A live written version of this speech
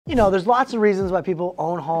You know, there's lots of reasons why people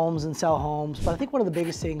own homes and sell homes, but I think one of the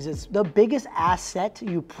biggest things is the biggest asset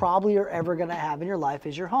you probably are ever gonna have in your life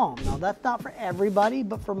is your home. Now, that's not for everybody,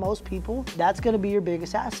 but for most people, that's gonna be your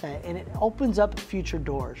biggest asset, and it opens up future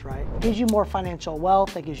doors, right? It gives you more financial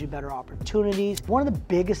wealth, it gives you better opportunities. One of the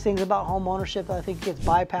biggest things about home ownership that I think gets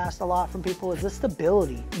bypassed a lot from people is the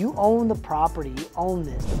stability. You own the property, you own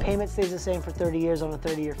this. The payment stays the same for 30 years on a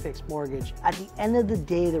 30-year fixed mortgage. At the end of the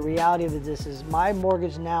day, the reality of this is my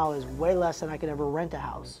mortgage now is way less than I could ever rent a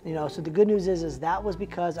house. You know, so the good news is that was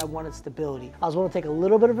because I wanted stability. I was willing to take a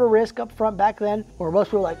little bit of a risk up front back then, where most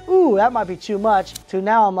people were like, ooh, that might be too much, to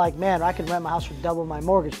now I'm like, man, I can rent my house for double my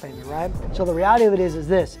mortgage payment, right? So the reality of it is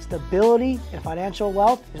this, stability and financial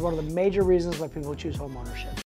wealth is one of the major reasons why people choose home ownership.